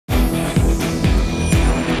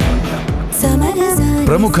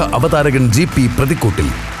പ്രമുഖ അവതാരകൻ GP പ്രതിക്കൂട്ടിൽ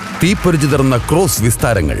തീപ്പൊരിച്ചിതർന്ന cross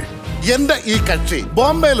വിസ്താരങ്ങൾ. എന്റെ ഈ കക്ഷി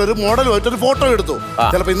ബോംബെയിൽ ഒരു മോഡലുമായിട്ട് ഒരു ഫോട്ടോ എടുത്തു.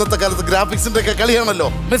 ചിലപ്പോ ഇന്നത്തെ കാലത്ത് ഗ്രാഫിക്സിന്റെ ഒക്കെ കളിയാണല്ലോ.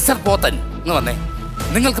 മിസ്റ്റർ പോത്തൻ വന്നേ,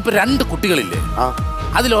 നിങ്ങൾക്കിപ്പോ 2 കുട്ടികളില്ലേ?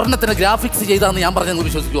 അതിൽ ഒരെണ്ണത്തിന് ഗ്രാഫിക്സ് ചെയ്താന്ന് ഞാൻ പറഞ്ഞത്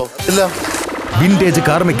വിശ്വസിക്കുവോ? ഇല്ല. വിന്റേജ്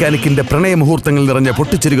കാർ മെക്കാനിക്കിന്റെ പ്രണയ മുഹൂർത്തങ്ങൾ നിറഞ്ഞ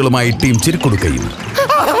പൊട്ടിച്ചിരികളുമായി ടീം ചിരിക്കൊടുക്കുകയും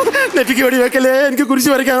നെറ്റിക്ക് വെടി വെക്കല്ലേ, എനിക്ക് കുരിശ്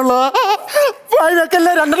വരയ്ക്കാനുള്ള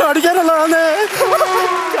വെക്കല്ലേ, 2 അടിക്കാനുള്ളതാണ്.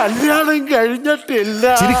 കല്യാണം കഴിഞ്ഞിട്ടില്ല.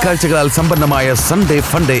 ചിരിക്കാഴ്ചകളാൽ സമ്പന്നമായ സൺഡേ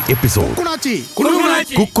ഫൺഡേ എപ്പിസോഡ്.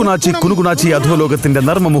 കുക്കുനാച്ചി കുനുകുനാച്ചി അധോലോകത്തിന്റെ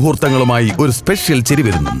നർമ്മ മുഹൂർത്തങ്ങളുമായി ഒരു സ്പെഷ്യൽ ചിരി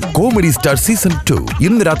വരുന്നു. കോമഡി സ്റ്റാർ സീസൺ 2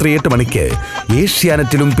 ഇന്ന് രാത്രി 8 മണിക്ക്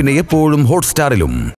ഏഷ്യാനെറ്റിലും പിന്നെ എപ്പോഴും ഹോട്ട്സ്റ്റാറിലും.